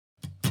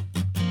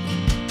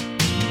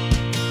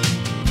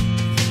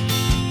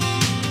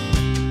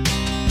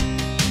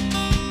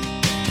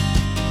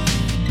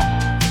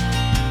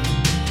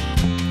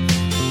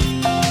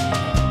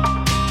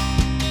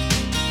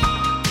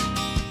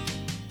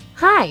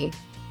Hi,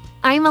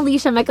 I'm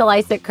Alicia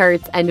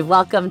Mikulicik-Kurtz, and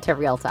welcome to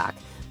Real Talk,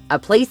 a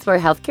place where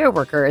healthcare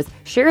workers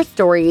share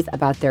stories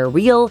about their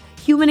real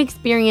human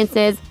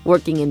experiences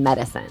working in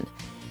medicine.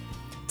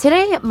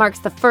 Today marks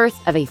the first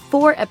of a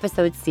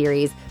 4-episode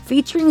series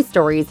featuring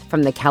stories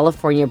from the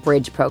California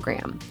Bridge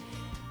program.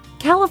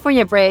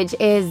 California Bridge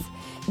is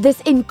this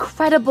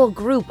incredible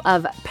group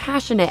of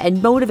passionate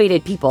and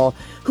motivated people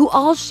who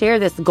all share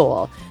this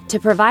goal to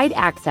provide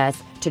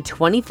access to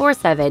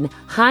 24/7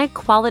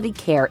 high-quality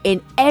care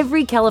in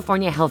every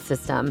California health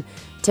system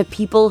to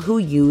people who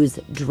use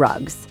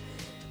drugs.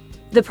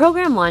 The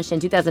program launched in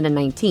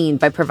 2019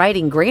 by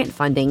providing grant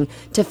funding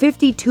to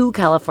 52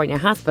 California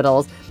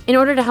hospitals in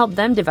order to help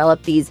them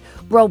develop these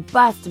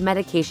robust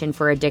medication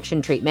for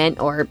addiction treatment,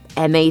 or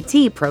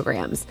MAT,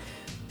 programs.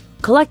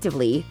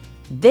 Collectively,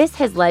 this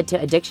has led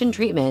to addiction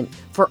treatment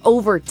for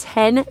over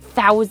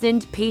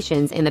 10,000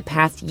 patients in the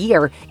past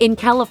year in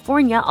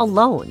California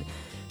alone.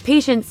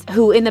 Patients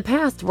who in the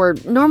past were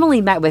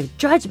normally met with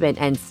judgment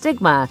and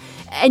stigma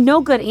and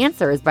no good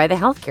answers by the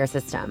healthcare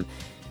system.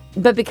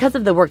 But because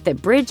of the work that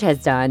Bridge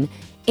has done,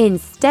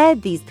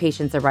 instead these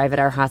patients arrive at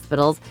our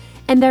hospitals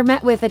and they're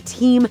met with a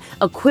team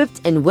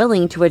equipped and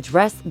willing to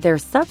address their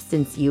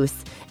substance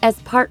use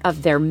as part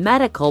of their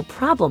medical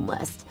problem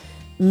list,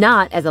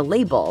 not as a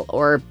label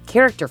or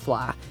character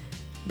flaw,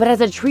 but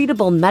as a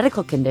treatable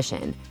medical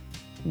condition,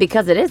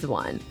 because it is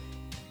one.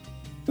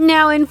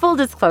 Now, in full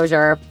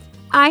disclosure,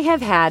 I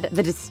have had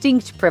the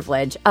distinct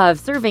privilege of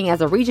serving as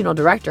a regional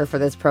director for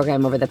this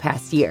program over the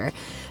past year.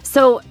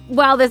 So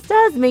while this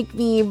does make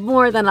me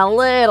more than a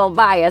little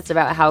biased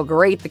about how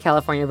great the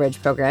California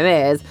Bridge program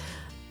is,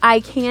 I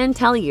can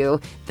tell you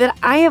that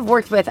I have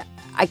worked with,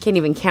 I can't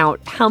even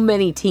count how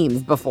many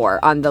teams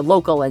before on the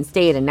local and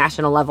state and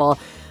national level,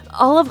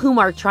 all of whom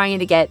are trying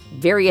to get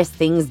various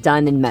things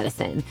done in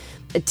medicine.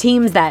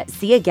 Teams that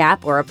see a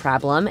gap or a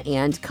problem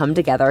and come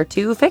together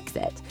to fix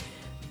it.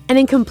 And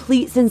in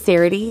complete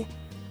sincerity,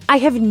 I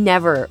have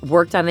never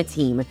worked on a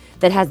team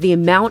that has the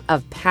amount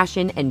of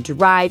passion and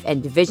drive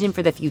and vision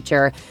for the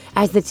future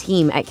as the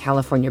team at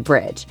California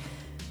Bridge.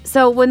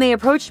 So when they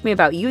approached me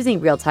about using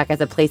Real Talk as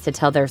a place to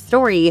tell their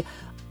story,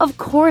 of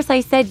course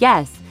I said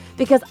yes,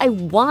 because I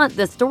want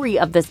the story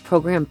of this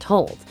program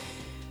told.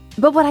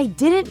 But what I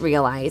didn't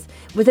realize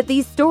was that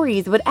these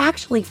stories would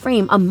actually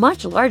frame a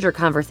much larger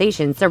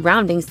conversation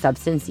surrounding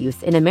substance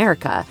use in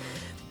America.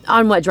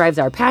 On what drives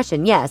our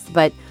passion, yes,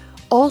 but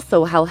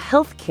also how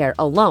healthcare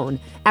alone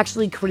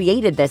actually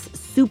created this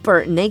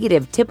super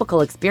negative typical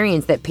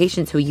experience that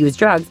patients who use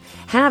drugs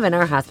have in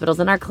our hospitals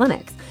and our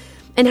clinics.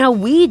 And how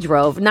we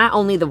drove not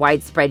only the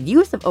widespread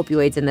use of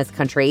opioids in this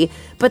country,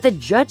 but the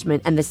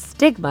judgment and the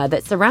stigma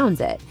that surrounds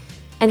it.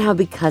 And how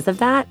because of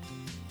that,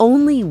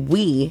 only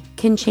we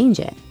can change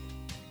it.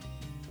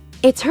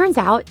 It turns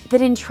out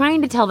that in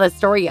trying to tell the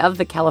story of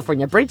the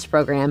California Bridge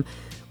program,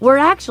 we're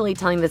actually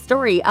telling the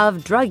story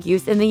of drug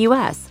use in the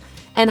U.S.,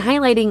 and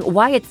highlighting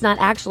why it's not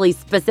actually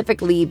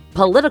specifically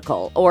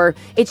political, or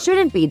it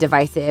shouldn't be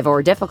divisive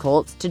or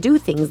difficult to do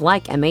things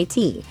like MAT.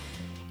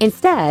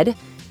 Instead,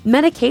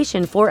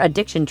 medication for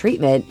addiction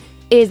treatment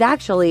is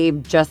actually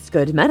just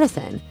good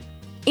medicine,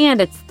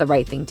 and it's the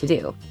right thing to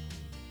do.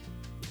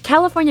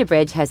 California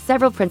Bridge has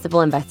several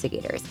principal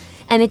investigators,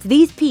 and it's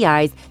these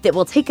PIs that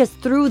will take us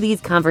through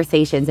these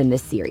conversations in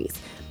this series,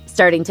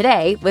 starting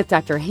today with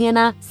Dr.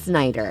 Hannah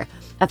Snyder,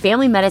 a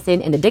family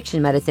medicine and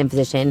addiction medicine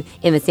physician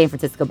in the San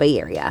Francisco Bay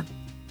Area.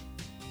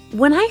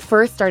 When I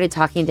first started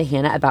talking to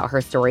Hannah about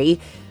her story,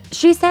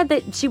 she said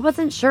that she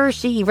wasn't sure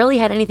she really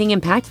had anything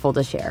impactful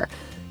to share,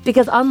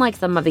 because unlike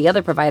some of the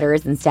other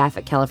providers and staff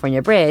at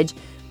California Bridge,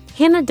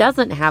 Hannah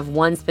doesn't have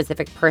one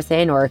specific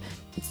person or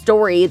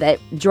story that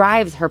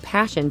drives her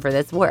passion for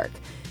this work.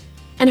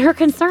 And her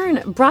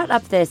concern brought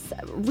up this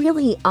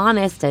really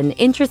honest and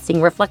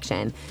interesting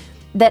reflection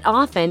that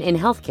often in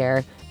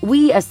healthcare,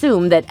 we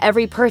assume that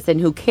every person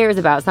who cares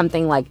about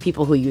something like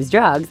people who use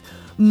drugs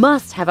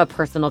must have a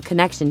personal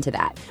connection to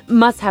that,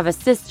 must have a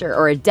sister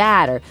or a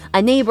dad or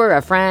a neighbor,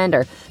 a friend,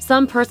 or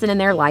some person in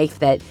their life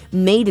that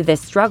made this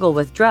struggle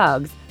with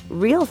drugs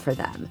real for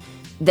them,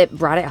 that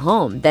brought it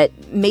home, that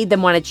made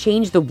them want to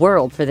change the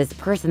world for this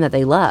person that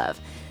they love.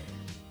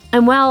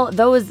 And while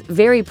those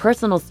very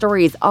personal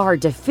stories are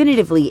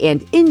definitively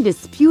and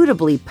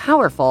indisputably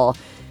powerful,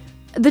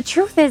 the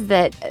truth is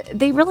that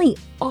they really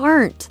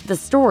aren't the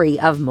story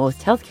of most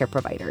healthcare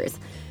providers.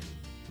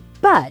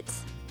 But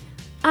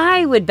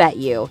I would bet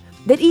you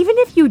that even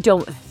if you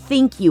don't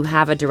think you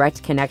have a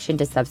direct connection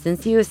to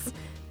substance use,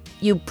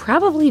 you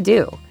probably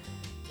do.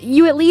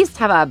 You at least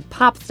have a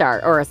pop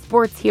star or a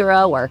sports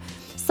hero or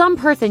some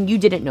person you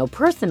didn't know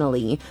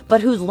personally,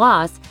 but whose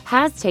loss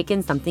has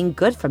taken something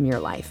good from your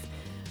life.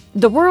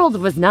 The world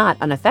was not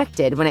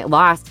unaffected when it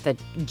lost the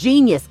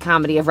genius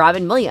comedy of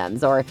Robin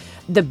Williams, or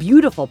the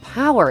beautiful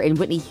power in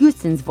Whitney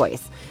Houston's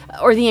voice,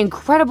 or the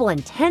incredible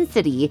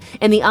intensity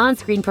in the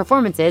on-screen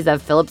performances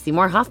of Philip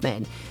Seymour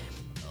Hoffman.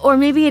 Or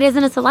maybe it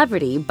isn't a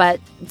celebrity,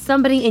 but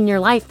somebody in your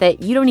life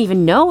that you don't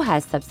even know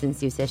has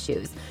substance use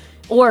issues.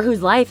 or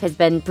whose life has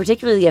been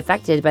particularly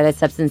affected by the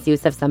substance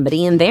use of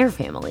somebody in their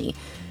family.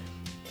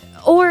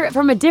 Or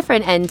from a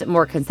different and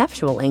more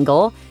conceptual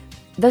angle,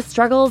 the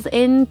struggles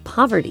in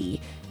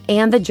poverty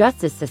and the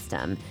justice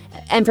system,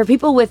 and for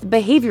people with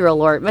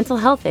behavioral or mental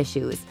health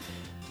issues.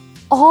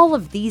 All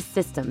of these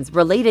systems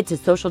related to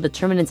social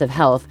determinants of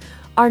health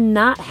are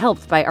not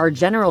helped by our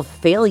general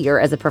failure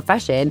as a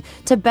profession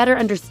to better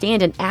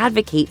understand and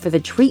advocate for the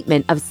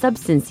treatment of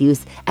substance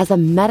use as a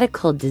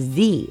medical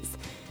disease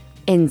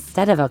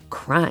instead of a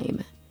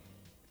crime.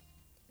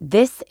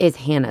 This is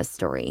Hannah's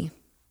story.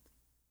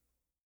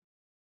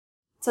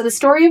 So the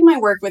story of my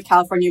work with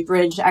California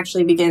Bridge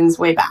actually begins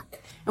way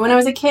back. And when I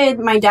was a kid,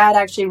 my dad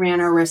actually ran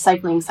a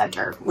recycling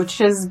center,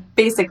 which is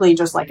basically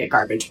just like a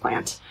garbage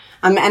plant.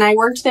 And I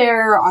worked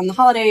there on the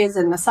holidays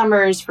and the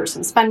summers for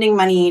some spending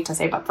money to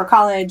save up for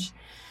college.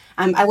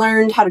 I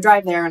learned how to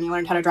drive there, and I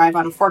learned how to drive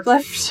on a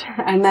forklift.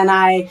 And then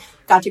I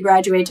got to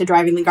graduate to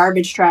driving the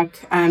garbage truck.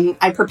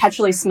 I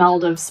perpetually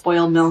smelled of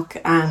spoiled milk.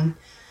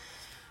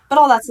 But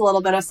all that's a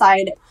little bit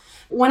aside.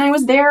 When I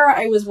was there,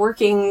 I was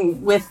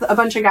working with a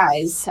bunch of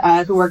guys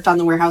who worked on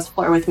the warehouse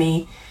floor with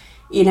me.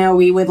 You know,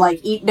 we would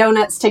eat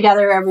donuts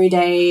together every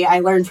day. I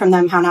learned from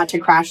them how not to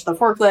crash the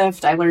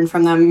forklift. I learned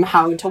from them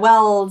how to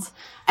weld.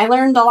 I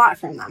learned a lot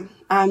from them.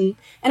 And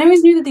I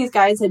always knew that these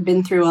guys had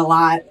been through a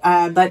lot.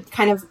 But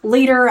kind of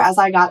later, as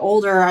I got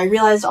older, I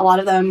realized a lot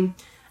of them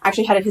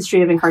actually had a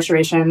history of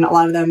incarceration. A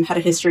lot of them had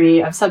a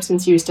history of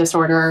substance use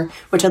disorder,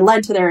 which had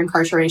led to their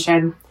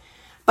incarceration.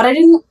 But I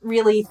didn't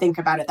really think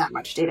about it that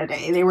much day to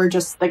day. They were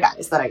just the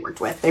guys that I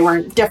worked with. They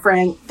weren't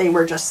different. They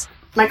were just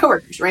my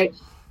coworkers, right?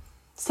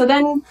 So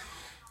then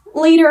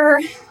later,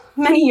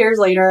 many years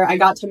later, I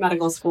got to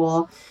medical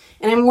school,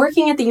 and I'm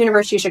working at the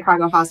University of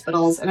Chicago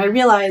hospitals, and I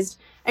realized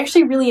I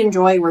actually really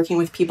enjoy working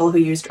with people who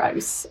use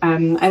drugs.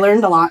 I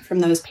learned a lot from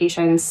those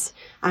patients.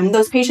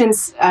 Those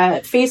patients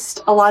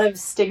faced a lot of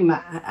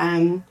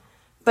stigma,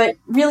 but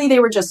really they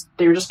were just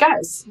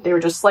guys. They were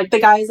just like the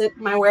guys at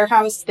my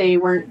warehouse. They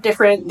weren't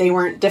different. They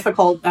weren't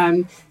difficult.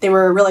 They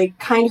were really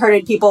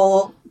kind-hearted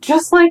people,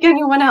 just like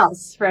anyone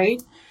else,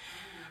 right?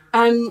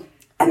 And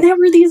there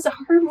were these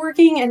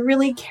hardworking and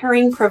really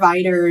caring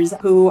providers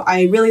who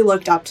I really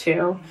looked up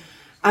to.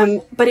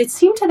 But it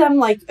seemed to them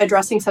like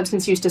addressing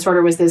substance use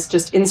disorder was this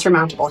just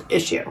insurmountable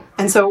issue.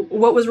 And so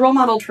what was role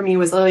modeled for me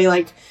was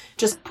literally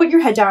just put your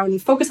head down,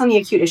 focus on the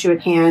acute issue at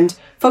hand,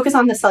 focus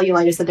on the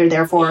cellulitis that they're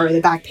there for, or the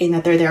back pain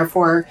that they're there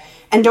for,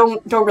 and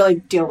don't really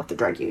deal with the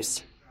drug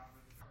use.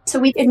 So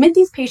we'd admit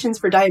these patients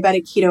for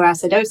diabetic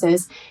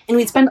ketoacidosis, and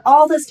we'd spend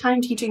all this time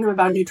teaching them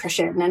about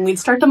nutrition, and we'd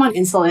start them on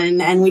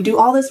insulin, and we'd do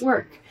all this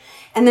work.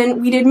 And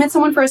then we'd admit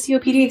someone for a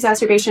COPD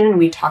exacerbation, and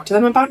we'd talk to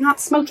them about not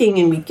smoking,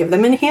 and we'd give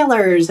them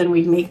inhalers, and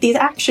we'd make these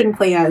action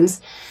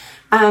plans.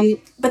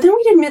 But then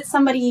we'd admit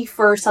somebody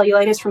for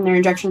cellulitis from their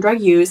injection drug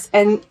use,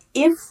 and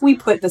if we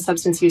put the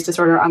substance use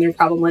disorder on their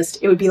problem list,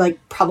 it would be like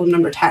problem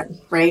number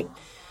 10, right?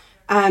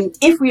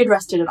 If we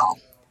addressed it at all.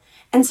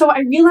 And so I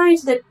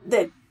realized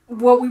that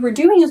what we were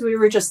doing is we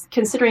were just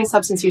considering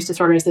substance use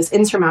disorder as this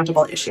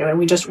insurmountable issue, and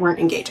we just weren't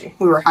engaging.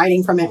 We were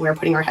hiding from it, we were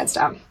putting our heads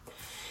down.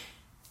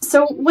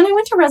 So when I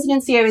went to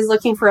residency, I was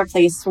looking for a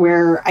place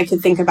where I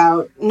could think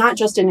about not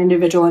just an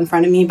individual in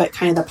front of me, but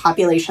kind of the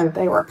population that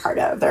they were a part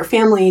of, their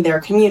family, their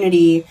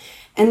community,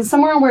 and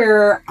somewhere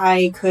where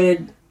I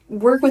could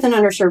work with an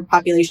underserved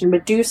population,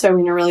 but do so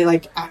in a really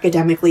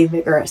academically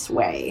vigorous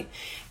way.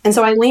 And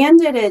so I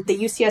landed at the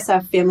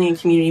UCSF Family and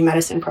Community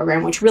Medicine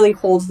program, which really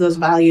holds those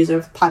values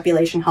of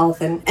population health.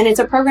 And it's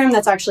a program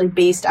that's actually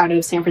based out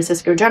of San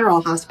Francisco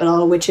General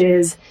Hospital, which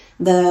is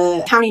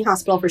the county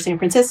hospital for San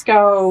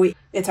Francisco.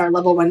 It's our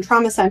level 1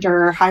 trauma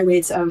center, high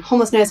rates of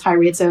homelessness, high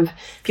rates of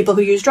people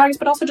who use drugs,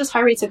 but also just high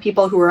rates of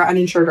people who are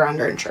uninsured or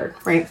underinsured,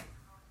 right?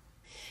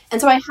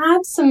 And so I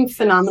had some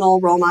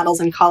phenomenal role models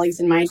and colleagues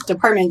in my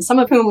department, some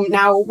of whom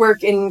now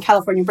work in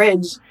California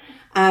Bridge,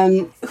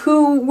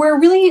 who were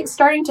really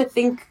starting to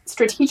think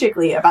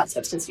strategically about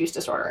substance use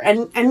disorder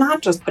and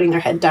not just putting their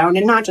head down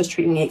and not just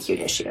treating the acute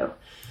issue.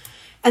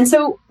 And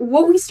so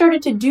what we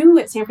started to do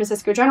at San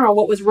Francisco General,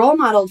 what was role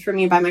modeled for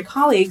me by my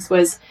colleagues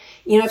was,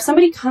 if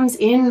somebody comes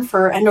in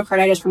for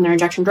endocarditis from their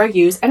injection drug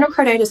use,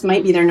 endocarditis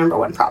might be their number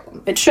one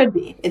problem. It should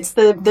be. It's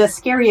the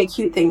scary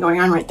acute thing going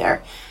on right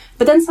there.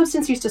 But then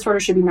substance use disorder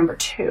should be number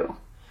 2.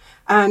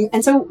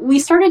 And so we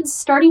started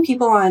starting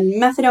people on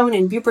methadone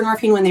and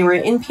buprenorphine when they were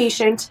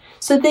inpatient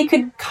so that they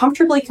could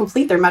comfortably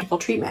complete their medical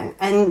treatment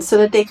and so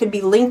that they could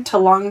be linked to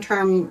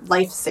long-term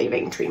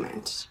life-saving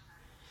treatment.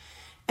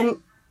 And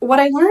what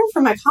I learned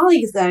from my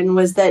colleagues then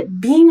was that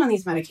being on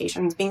these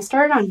medications, being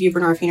started on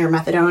buprenorphine or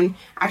methadone,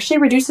 actually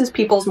reduces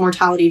people's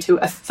mortality to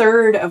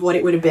 1/3 of what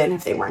it would have been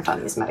if they weren't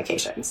on these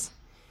medications.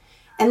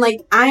 And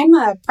I'm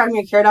a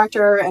primary care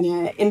doctor and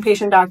an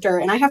inpatient doctor,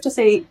 and I have to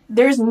say,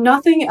 there's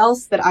nothing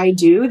else that I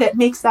do that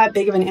makes that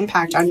big of an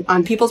impact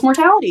on people's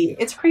mortality.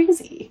 It's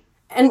crazy.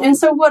 And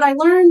so what I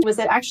learned was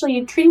that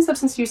actually treating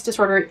substance use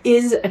disorder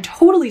is a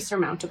totally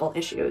surmountable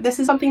issue. This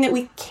is something that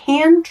we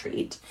can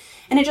treat,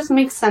 and it just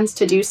makes sense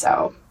to do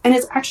so. And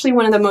it's actually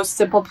one of the most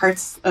simple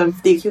parts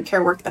of the acute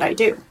care work that I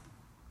do.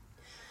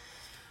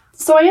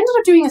 So I ended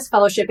up doing this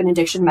fellowship in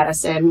addiction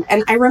medicine.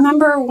 And I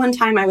remember one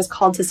time I was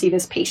called to see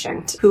this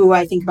patient who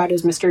I think about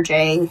as Mr.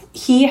 J.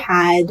 He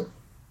had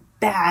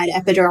bad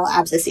epidural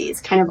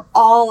abscesses, kind of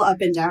all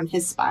up and down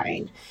his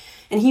spine.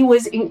 And he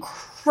was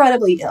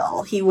incredibly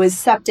ill. He was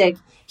septic.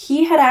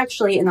 He had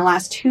actually, in the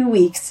last 2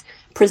 weeks,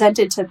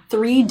 presented to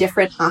 3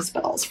 different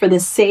hospitals for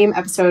this same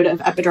episode of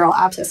epidural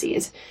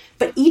abscesses.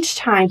 But each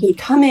time he'd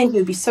come in, he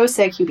would be so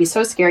sick, he'd be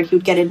so scared, he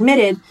would get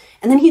admitted,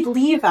 and then he'd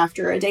leave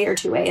after a day or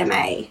 2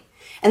 AMA.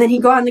 And then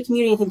he'd go out in the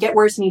community and he'd get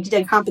worse and he'd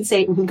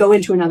decompensate and he'd go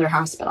into another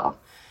hospital.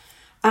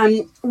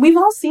 We've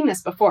all seen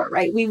this before,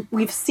 right?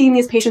 We've seen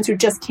these patients who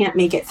just can't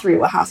make it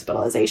through a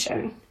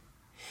hospitalization.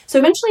 So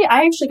eventually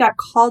I actually got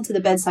called to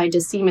the bedside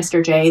to see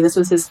Mr. J. This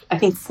was his, I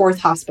think, 4th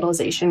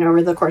hospitalization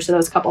over the course of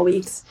those couple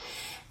weeks.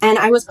 And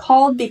I was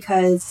called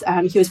because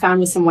he was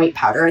found with some white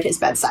powder at his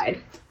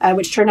bedside,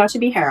 which turned out to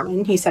be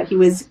heroin. He said he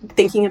was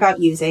thinking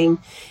about using.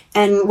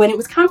 And when it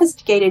was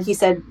confiscated, he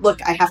said,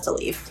 look, I have to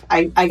leave.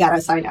 I got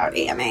to sign out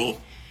AMA.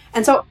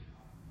 And so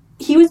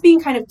he was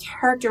being kind of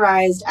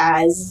characterized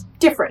as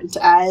different,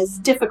 as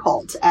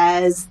difficult,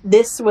 as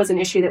this was an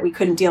issue that we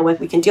couldn't deal with.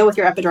 We can deal with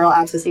your epidural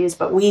abscesses,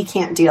 but we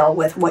can't deal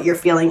with what you're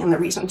feeling and the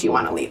reasons you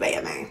want to leave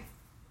AMA.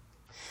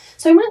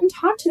 So I went and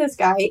talked to this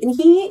guy, and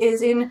he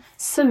is in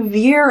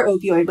severe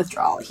opioid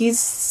withdrawal. He's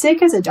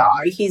sick as a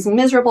dog. He's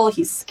miserable.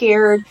 He's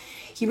scared.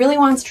 He really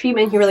wants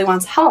treatment. He really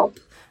wants help.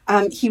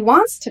 He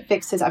wants to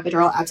fix his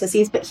epidural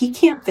abscesses, but he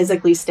can't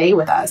physically stay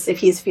with us if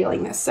he's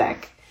feeling this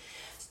sick.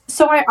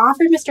 So I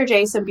offered Mr.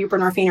 J some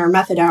buprenorphine or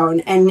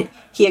methadone, and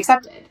he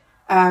accepted.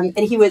 And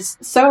he was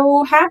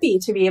so happy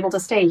to be able to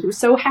stay. He was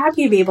so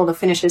happy to be able to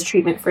finish his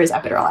treatment for his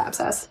epidural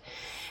abscess.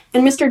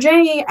 And Mr.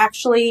 J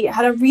actually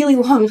had a really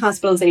long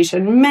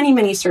hospitalization, many,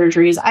 many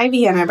surgeries,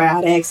 IV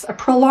antibiotics, a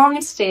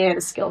prolonged stay at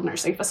a skilled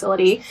nursing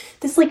facility,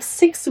 this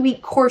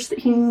 6-week course that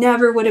he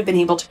never would have been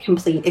able to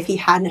complete if he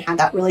hadn't had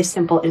that really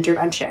simple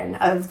intervention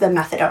of the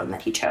methadone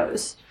that he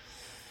chose.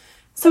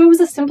 So it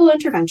was a simple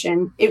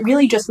intervention. It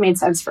really just made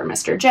sense for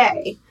Mr.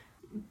 J.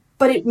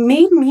 But it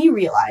made me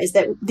realize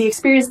that the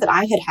experience that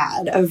I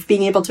had of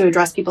being able to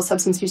address people's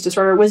substance use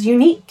disorder was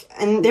unique.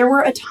 And there were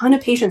a ton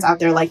of patients out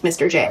there like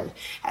Mr. J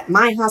at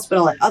my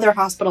hospital, at other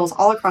hospitals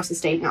all across the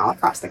state and all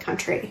across the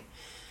country.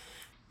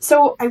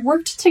 So I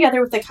worked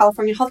together with the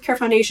California Healthcare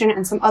Foundation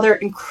and some other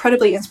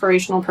incredibly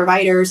inspirational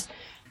providers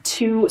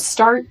to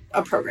start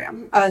a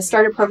program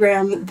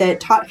that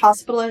taught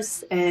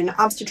hospitalists and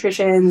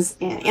obstetricians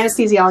and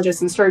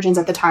anesthesiologists and surgeons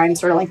at the time,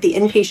 sort of like the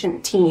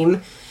inpatient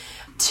team,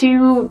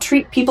 to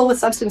treat people with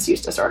substance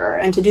use disorder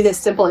and to do this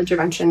simple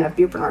intervention of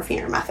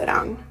buprenorphine or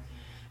methadone.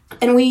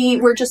 And we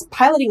were just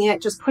piloting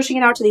it, just pushing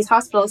it out to these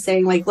hospitals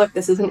saying, look,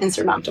 this isn't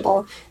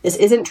insurmountable. This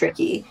isn't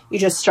tricky. You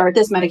just start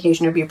this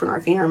medication of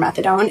buprenorphine or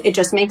methadone. It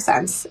just makes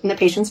sense and the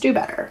patients do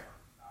better.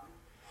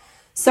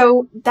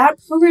 So that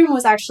program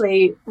was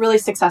actually really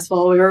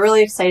successful. We were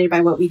really excited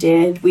by what we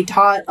did. We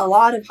taught a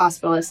lot of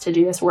hospitalists to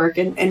do this work,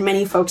 and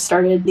many folks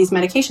started these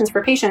medications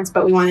for patients,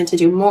 but we wanted to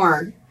do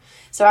more.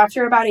 So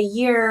after about a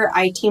year,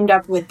 I teamed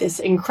up with this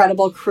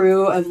incredible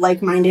crew of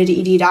like-minded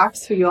ED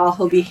docs who you all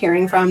will be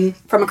hearing from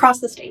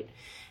across the state.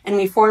 And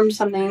we formed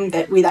something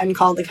that we then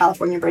called the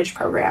California Bridge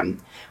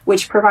Program,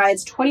 which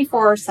provides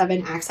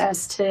 24/7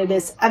 access to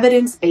this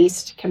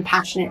evidence-based,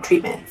 compassionate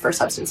treatment for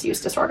substance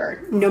use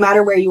disorder, no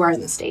matter where you are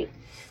in the state.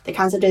 The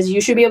concept is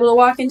you should be able to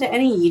walk into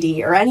any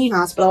ED or any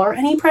hospital or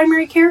any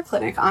primary care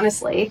clinic,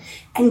 honestly,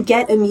 and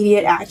get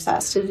immediate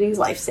access to these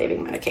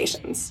life-saving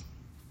medications.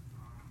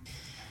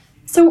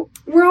 So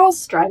we're all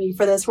striving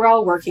for this. We're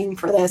all working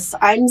for this.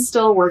 I'm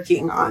still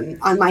working on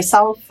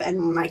myself and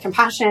my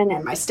compassion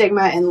and my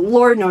stigma. And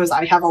Lord knows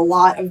I have a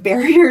lot of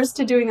barriers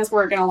to doing this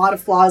work and a lot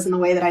of flaws in the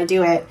way that I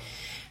do it.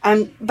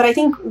 But I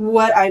think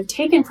what I've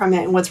taken from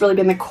it and what's really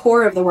been the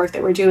core of the work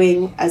that we're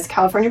doing as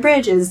California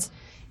Bridge is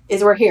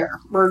we're here.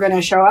 We're going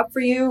to show up for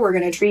you. We're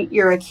going to treat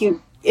your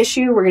acute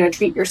issue. We're going to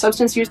treat your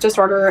substance use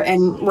disorder.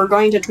 And we're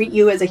going to treat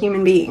you as a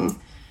human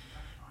being.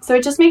 So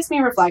it just makes me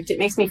reflect. It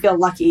makes me feel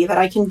lucky that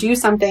I can do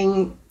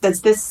something that's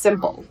this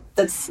simple,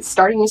 that's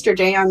starting Mr.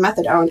 J on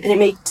methadone, and it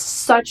makes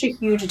such a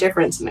huge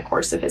difference in the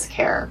course of his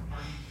care.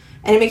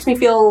 And it makes me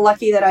feel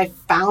lucky that I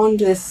found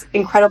this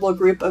incredible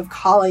group of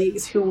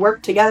colleagues who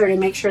work together to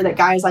make sure that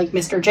guys like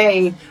Mr.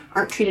 J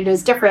aren't treated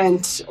as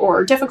different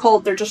or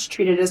difficult. They're just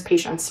treated as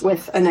patients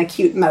with an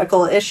acute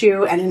medical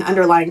issue and an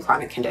underlying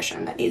chronic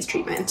condition that needs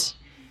treatment.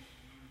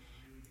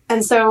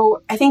 And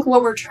so I think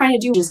what we're trying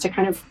to do is to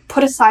kind of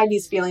put aside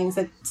these feelings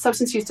that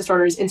substance use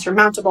disorder is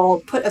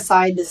insurmountable, put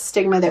aside the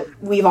stigma that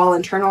we've all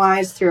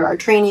internalized through our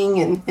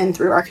training and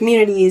through our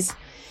communities,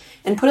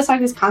 and put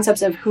aside these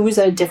concepts of who's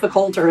a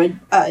difficult or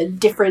a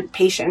different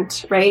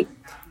patient, right?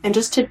 And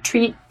just to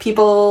treat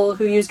people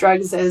who use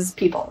drugs as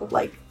people,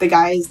 like the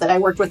guys that I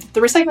worked with at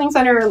the recycling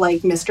center,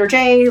 like Mr.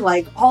 J,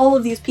 like all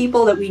of these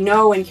people that we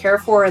know and care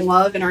for and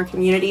love in our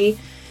community.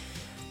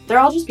 They're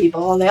all just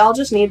people. They all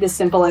just need this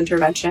simple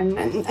intervention.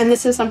 And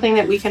this is something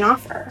that we can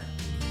offer.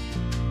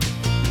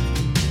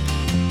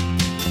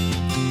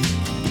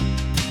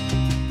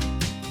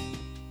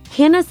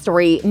 Hannah's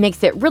story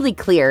makes it really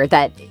clear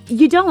that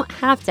you don't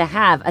have to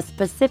have a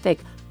specific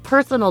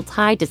personal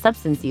tie to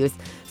substance use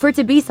for it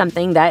to be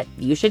something that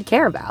you should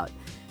care about.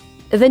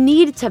 The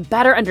need to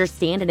better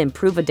understand and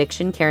improve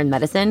addiction care and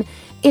medicine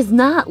is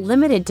not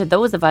limited to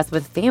those of us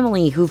with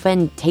family who've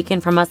been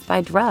taken from us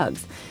by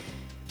drugs.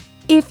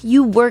 If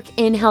you work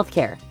in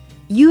healthcare,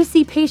 you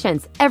see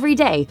patients every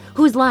day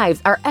whose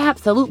lives are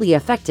absolutely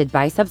affected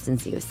by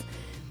substance use.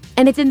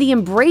 And it's in the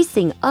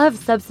embracing of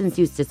substance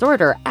use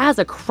disorder as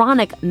a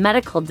chronic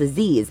medical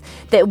disease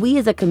that we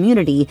as a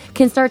community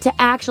can start to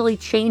actually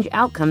change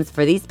outcomes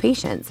for these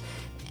patients,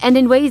 and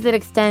in ways that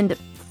extend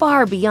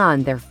far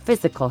beyond their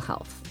physical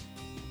health.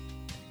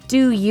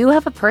 Do you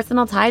have a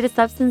personal tie to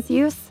substance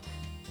use?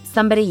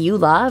 Somebody you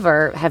love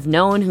or have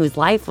known whose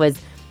life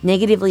was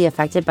negatively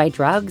affected by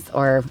drugs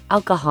or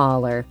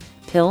alcohol or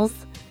pills?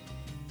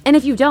 And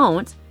if you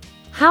don't,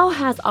 how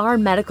has our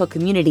medical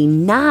community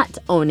not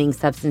owning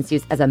substance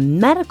use as a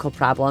medical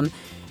problem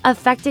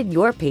affected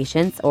your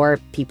patients or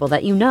people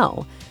that you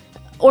know?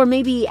 Or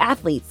maybe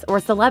athletes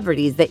or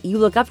celebrities that you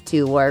look up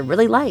to or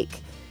really like?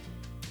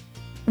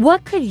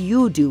 What could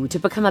you do to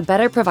become a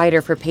better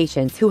provider for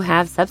patients who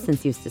have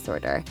substance use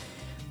disorder?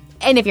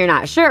 And if you're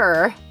not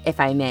sure, if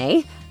I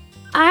may,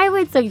 I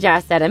would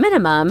suggest at a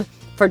minimum,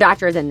 for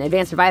doctors and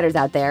advanced providers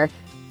out there,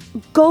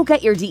 go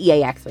get your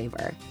DEAX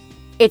waiver.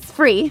 It's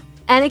free,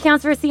 and it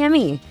counts for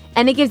CME,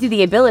 and it gives you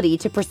the ability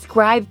to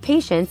prescribe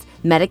patients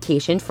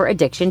medication for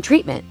addiction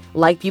treatment,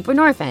 like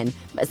buprenorphine,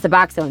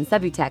 Suboxone,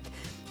 Subutex,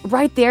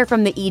 right there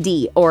from the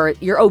ED or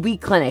your OB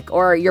clinic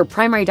or your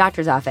primary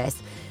doctor's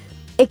office.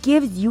 It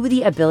gives you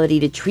the ability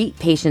to treat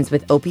patients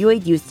with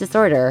opioid use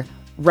disorder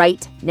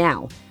right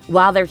now,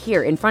 while they're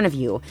here in front of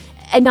you,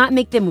 and not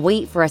make them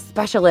wait for a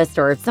specialist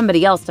or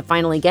somebody else to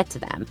finally get to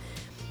them.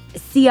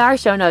 See our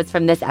show notes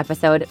from this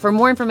episode for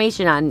more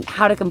information on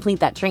how to complete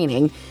that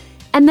training.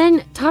 And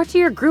then talk to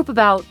your group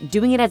about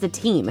doing it as a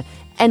team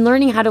and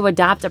learning how to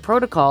adopt a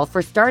protocol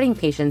for starting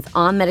patients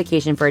on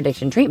medication for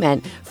addiction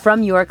treatment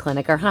from your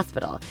clinic or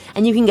hospital.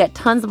 And you can get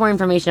tons more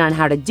information on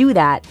how to do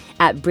that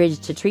at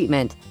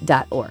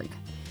bridgetotreatment.org.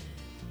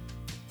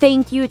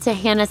 Thank you to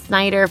Hannah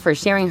Snyder for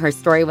sharing her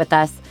story with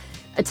us,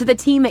 to the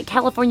team at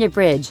California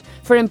Bridge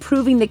for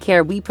improving the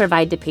care we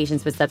provide to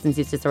patients with substance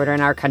use disorder in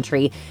our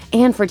country,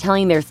 and for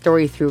telling their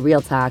story through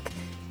Real Talk,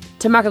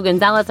 to Marco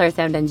Gonzalez, our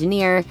sound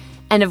engineer,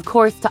 and of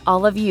course to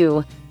all of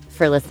you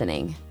for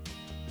listening.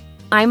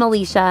 I'm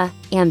Alicia,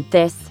 and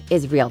this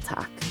is Real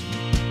Talk.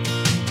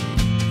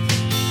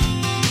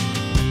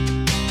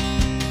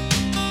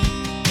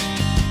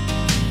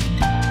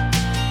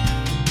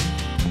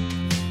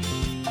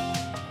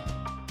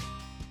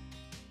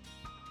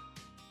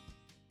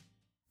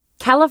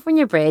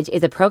 California Bridge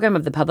is a program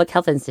of the Public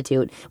Health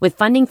Institute with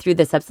funding through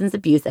the Substance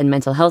Abuse and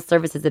Mental Health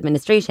Services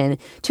Administration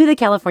to the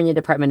California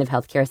Department of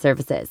Healthcare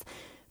Services.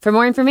 For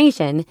more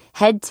information,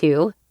 head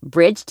to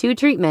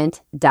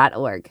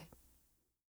bridgetotreatment.org.